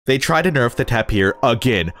They tried to nerf the Tapir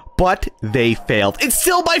again, but they failed. It's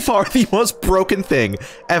still by far the most broken thing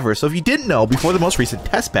ever. So if you didn't know, before the most recent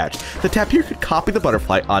test patch, the Tapir could copy the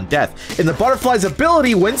butterfly on death. And the butterfly's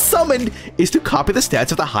ability, when summoned, is to copy the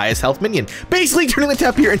stats of the highest health minion, basically turning the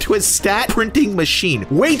Tapir into a stat printing machine.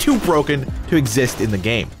 Way too broken to exist in the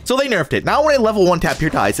game. So they nerfed it. Now when a level 1 Tapir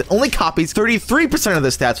dies, it only copies 33% of the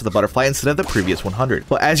stats of the butterfly instead of the previous 100.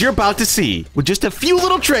 But as you're about to see, with just a few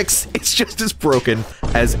little tricks, it's just as broken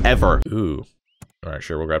as ever. Ooh. All right,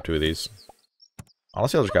 sure, we'll grab 2 of these.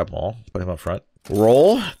 Honestly, I'll just grab them all. Put him up front.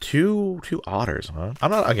 Roll two otters, huh?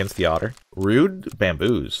 I'm not against the otter. Rude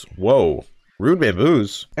bamboos. Whoa. Rude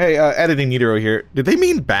bamboos. Hey, editing Neetoro here. Did they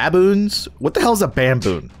mean baboons? What the hell is a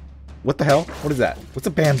bamboon? What the hell? What is that? What's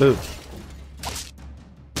a bamboo?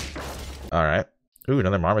 All right. Ooh,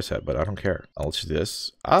 another marmoset, but I don't care. Let's do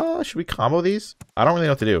this. Should we combo these? I don't really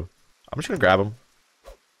know what to do. I'm just gonna grab them.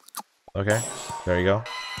 Okay, there you go.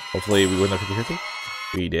 Hopefully we win the 50-50.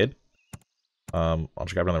 We did. I'll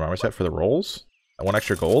just grab another marmoset for the rolls. I want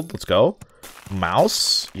extra gold. Let's go.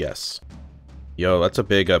 Mouse. Yes. Yo, that's a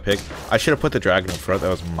big pick. I should have put the dragon in front. That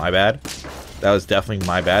was my bad. That was definitely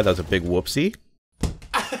my bad. That was a big whoopsie.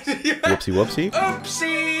 Whoopsie whoopsie.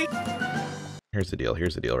 Oopsie. Here's the deal.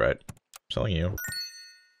 Here's the deal, right? I'm selling you.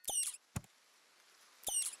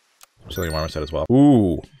 I'm selling a marmoset as well.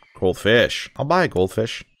 Ooh, goldfish. I'll buy a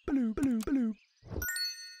goldfish.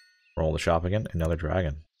 Roll the shop again. Another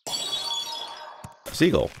dragon.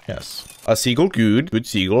 Seagull. Yes. A seagull. Good. Good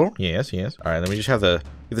seagull. Yes, yes. All right, then we just have the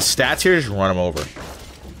stats here. Just run them over.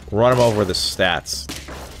 Run them over with the stats.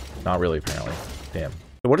 Not really, apparently. Damn.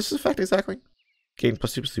 So what is this effect exactly? Gain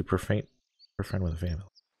 +2/+2 per friend with a family.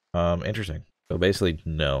 Interesting. So basically,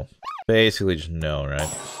 no. Basically, just no, right?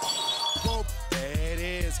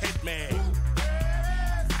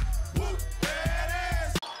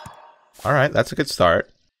 All right, that's a good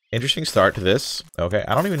start. Interesting start to this. Okay,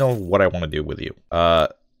 I don't even know what I want to do with you. I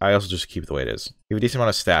also just keep it the way it is. You have a decent amount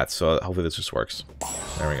of stats, so hopefully this just works.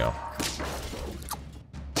 There we go.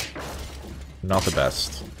 Not the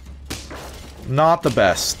best. Not the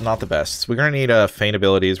best. Not the best. We're gonna need feint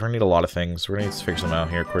abilities. We're gonna need a lot of things. We're gonna need to figure some out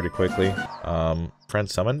here pretty quickly. Friend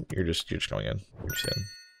summon. You're just going in. You're just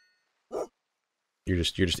in. You're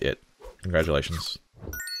just it. Congratulations.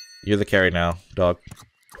 You're the carry now, dog.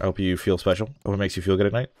 I hope you feel special. Hope it makes you feel good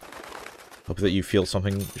at night. Hope that you feel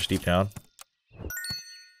something just deep down.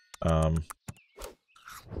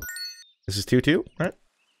 This is 2/2, right?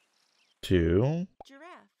 2.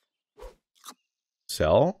 Giraffe.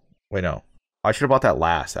 Sell? Wait, no. I should have bought that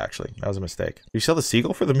last, actually. That was a mistake. Do you sell the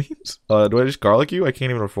seagull for the memes? Do I just garlic you? I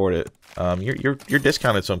can't even afford it. You're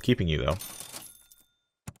discounted, so I'm keeping you, though.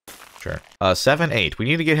 Sure. 7, 8. We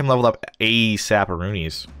need to get him leveled up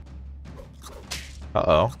ASAP-a-roonies.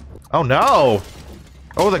 Uh-oh. Oh, no!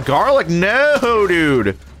 Oh, the garlic? No,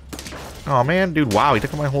 dude! Oh, man, dude, wow, he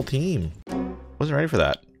took out my whole team. Wasn't ready for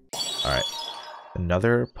that. Alright.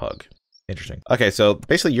 Another pug. Interesting. Okay, so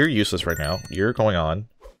basically you're useless right now. You're going on.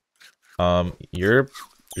 You're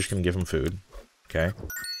just gonna give him food. Okay.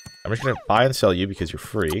 I'm just gonna buy and sell you because you're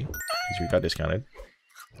free. Because you got discounted.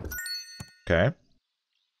 Okay.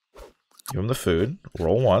 Give him the food.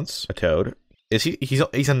 Roll once. A toad. Is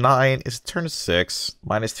he's a 9. His turn is 6.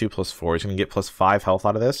 -2 +4. He's gonna get +5 health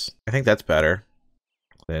out of this. I think that's better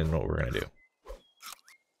than what we're gonna do.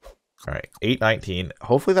 Alright, 8, 19.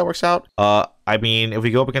 Hopefully that works out. I mean, if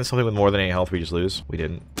we go up against something with more than 8 health, we just lose. We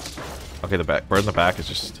didn't. Okay, the bird in the back is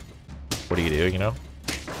just... What do, you know?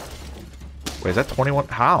 Wait, is that 21?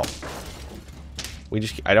 How?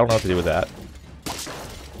 I don't know what to do with that.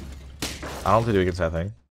 I don't know what to do against that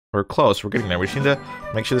thing. We're close. We're getting there. We just need to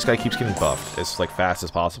make sure this guy keeps getting buffed as like fast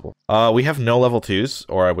as possible. We have no level 2s,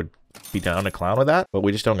 or I would be down to clown with that, but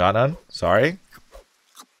we just don't got none. Sorry.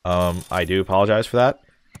 I do apologize for that.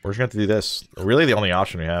 We're just gonna have to do this. Really the only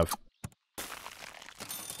option we have.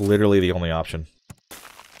 Literally the only option.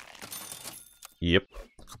 Yep.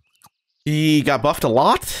 He got buffed a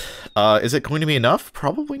lot. Is it going to be enough?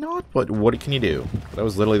 Probably not, but what can you do? That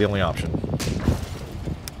was literally the only option.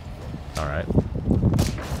 Alright.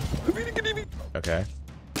 Okay.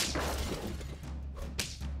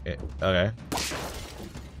 Okay.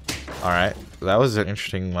 Alright. That was an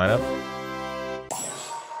interesting lineup.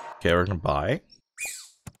 Okay, we're gonna buy.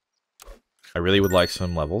 I really would like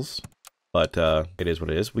some levels, but it is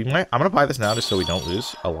what it is. I'm gonna buy this now just so we don't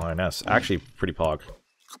lose a lioness. Actually, pretty pog.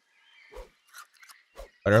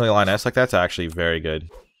 An early lioness like that's actually very good.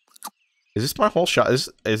 Is this my whole shot? Is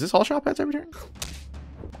this all shot pets every turn?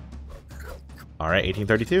 Alright,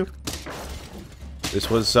 1832.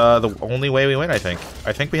 This was the only way we win, I think.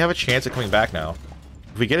 I think we have a chance at coming back now.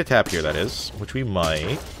 If we get a Tapir, that is, which we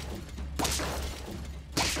might.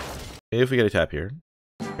 If we get a Tapir,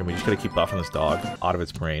 and we just gotta keep buffing this dog out of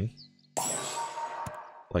its brain.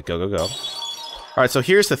 Like, go, go, go. Alright, so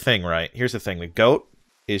here's the thing, right? Here's the thing. The goat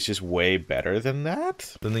is just way better than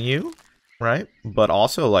that, than the you, right? But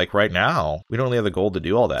also, like, right now, we don't really have the gold to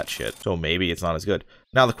do all that shit. So maybe it's not as good.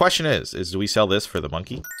 Now, the question is do we sell this for the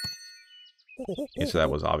monkey? Answer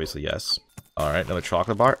that was obviously yes. Alright, another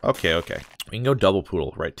chocolate bar. Okay, okay. We can go double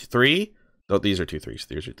poodle, right? 3. Oh, these are 2 3s.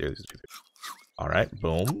 These are 2 3s. Alright,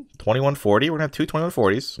 boom. 2140. We're gonna have two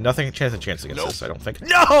 2140s. Nothing chance against this, I don't think.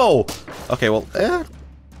 No! Okay, well,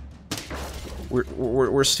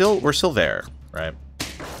 we're still there, right?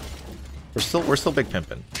 We're still big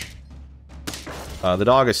pimpin'. The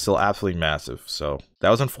dog is still absolutely massive, so that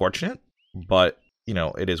was unfortunate, but you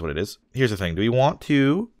know, it is what it is. Here's the thing, do we want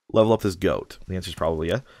to level up this goat? The answer is probably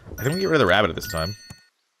yeah. I think we get rid of the rabbit at this time.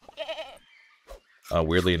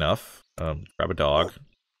 Weirdly enough. Grab a dog.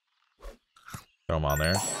 Throw him on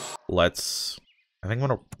there. I think I'm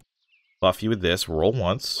gonna buff you with this, roll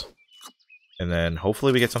once. And then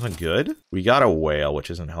hopefully we get something good. We got a whale,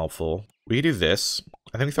 which isn't helpful. We can do this.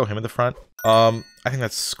 I think we throw him in the front. I think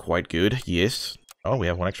that's quite good. Yes. Oh, we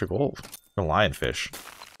have 1 extra gold. A lionfish.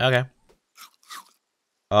 Okay.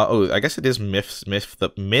 Oh, I guess it is miss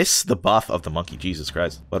the buff of the monkey. Jesus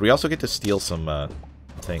Christ. But we also get to steal some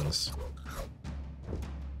things.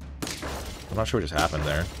 I'm not sure what just happened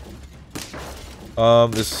there.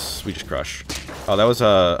 We just crush. Oh, that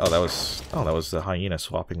was the hyena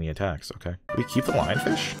swapping the attacks. Okay. We keep the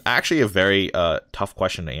lionfish? Actually, a very tough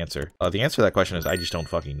question to answer. The answer to that question is I just don't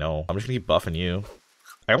fucking know. I'm just gonna keep buffing you.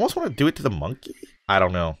 I almost want to do it to the monkey. I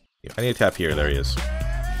don't know. I need a Tapir. There he is.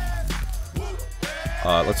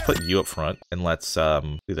 Let's put you up front and let's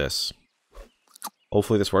do this.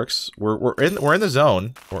 Hopefully this works. We're in the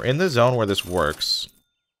zone. We're in the zone where this works.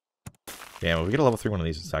 Damn, if we get a level 3 one of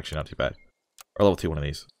these, it's actually not too bad. Or level 2 one of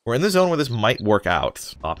these. We're in the zone where this might work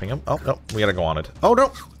out. Popping him. Oh, no. We gotta go on it. Oh,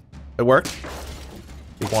 no! It worked.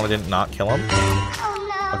 The iguana didn't not kill him.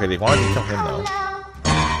 Okay, the iguana didn't kill him, though.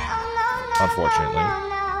 Unfortunately.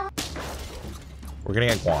 We're getting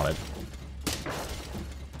iguanid.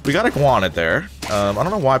 We got iguanid there. I don't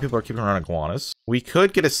know why people are keeping around iguanas. We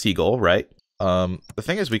could get a seagull, right? The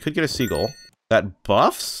thing is, we could get a seagull that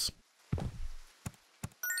buffs.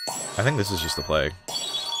 I think this is just the play.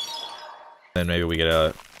 Then maybe we get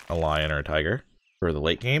a lion or a tiger for the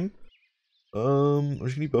late game. I'm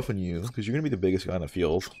just gonna be buffing you because you're gonna be the biggest guy in the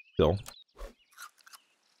field still.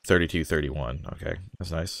 32, 31. Okay,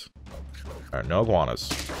 that's nice. All right, no iguanas.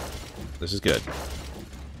 This is good.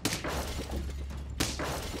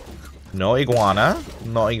 No iguana.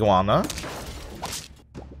 No iguana.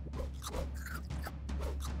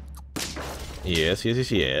 Yes, yes,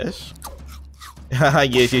 yes, yes.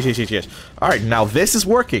 yes, yes, yes, yes, yes. Alright, now this is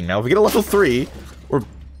working. Now if we get a level 3, we're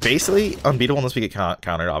basically unbeatable unless we get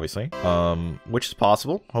countered, obviously. Which is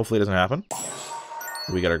possible. Hopefully it doesn't happen.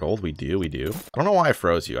 We got our gold. We do, we do. I don't know why I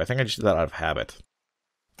froze you. I think I just did that out of habit.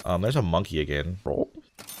 There's a monkey again. Roll.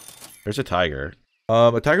 There's a tiger.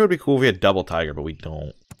 A tiger would be cool if we had double tiger, but we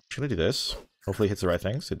don't. Should I do this? Hopefully it hits the right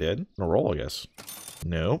things. It did. A roll, I guess.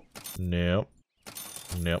 Nope. Nope.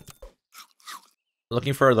 Nope.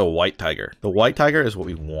 Looking for the white tiger. The white tiger is what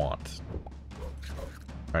we want.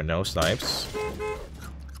 Alright, no snipes.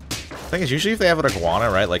 Thing is, usually if they have an iguana,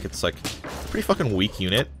 right, like, it's like a pretty fucking weak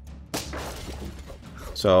unit.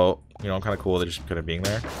 So, you know, I'm kind of cool with it just kind of being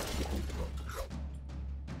there.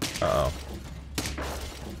 Uh-oh.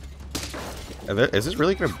 Is this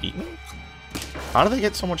really going to beat me? How do they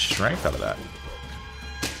get so much strength out of that?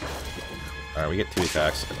 Alright, we get 2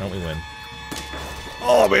 attacks. Don't we win?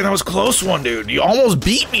 Oh, man, that was a close one, dude. You almost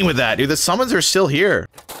beat me with that, dude. The summons are still here.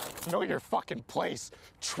 Know your fucking place,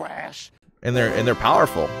 trash. And they're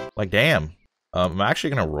powerful. Like, damn. I'm actually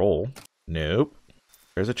gonna roll. Nope.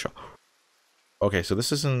 There's a okay, so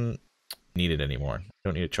this isn't needed anymore.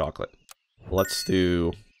 Don't need a chocolate. Let's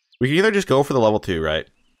do... We can either just go for the level 2, right?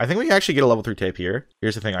 I think we can actually get a level 3 Tapir.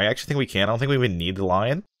 Here's the thing. I actually think we can. I don't think we even need the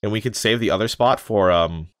lion. And we could save the other spot for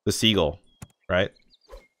the seagull, right?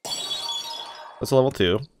 That's a level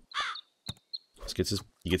 2. He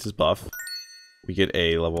gets his buff. We get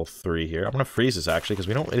a level 3 here. I'm gonna freeze this actually because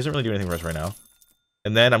it doesn't really do anything for us right now.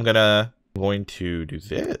 And then I'm going to do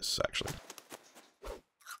this actually.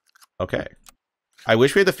 Okay. I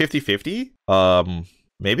wish we had the 50-50.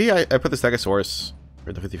 Maybe I put the Stegosaurus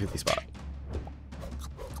for the 50-50 spot.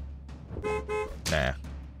 Nah.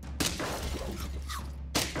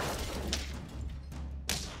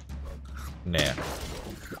 Nah.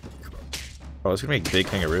 Oh, it's gonna make big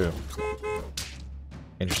kangaroo.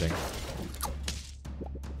 Interesting.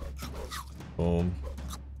 Boom.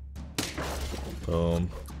 Boom.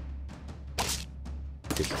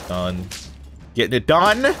 Get it done. Getting it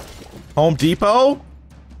done. Home Depot.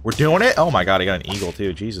 We're doing it. Oh my god, I got an eagle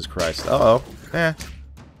too. Jesus Christ. Uh-oh. Eh.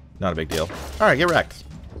 Not a big deal. Alright, get wrecked.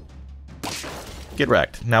 Get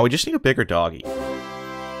wrecked. Now we just need a bigger doggy.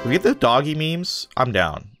 If we get the doggy memes, I'm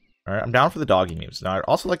down. Alright, I'm down for the doggy memes. Now I'd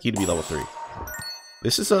also like you to be level 3.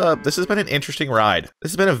 This has been an interesting ride.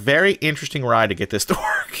 This has been a very interesting ride to get this to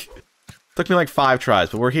work. Took me like 5 tries,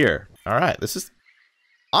 but we're here. Alright, this is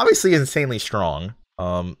obviously insanely strong.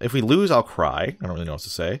 If we lose, I'll cry. I don't really know what to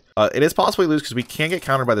say. It is possible we lose because we can't get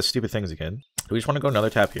countered by the stupid things again. Do we just want to go another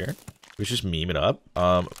tap here? We just meme it up.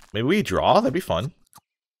 Maybe we draw? That'd be fun. Can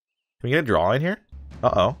we get a draw in here?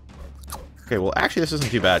 Uh-oh. Okay, well, actually, this isn't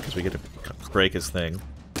too bad because we get to break his thing.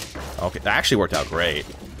 Okay, that actually worked out great.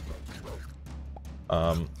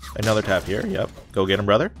 Another tap here. Yep. Go get him,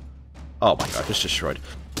 brother. Oh my god, just destroyed.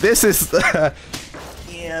 This is...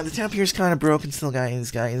 yeah, the Tapir's kind of broken still,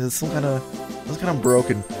 guys. It's still kind of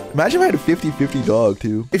broken. Imagine if I had a 50-50 dog,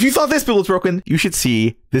 too. If you thought this build was broken, you should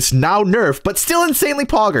see this now nerf, but still insanely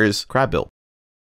poggers, crab build.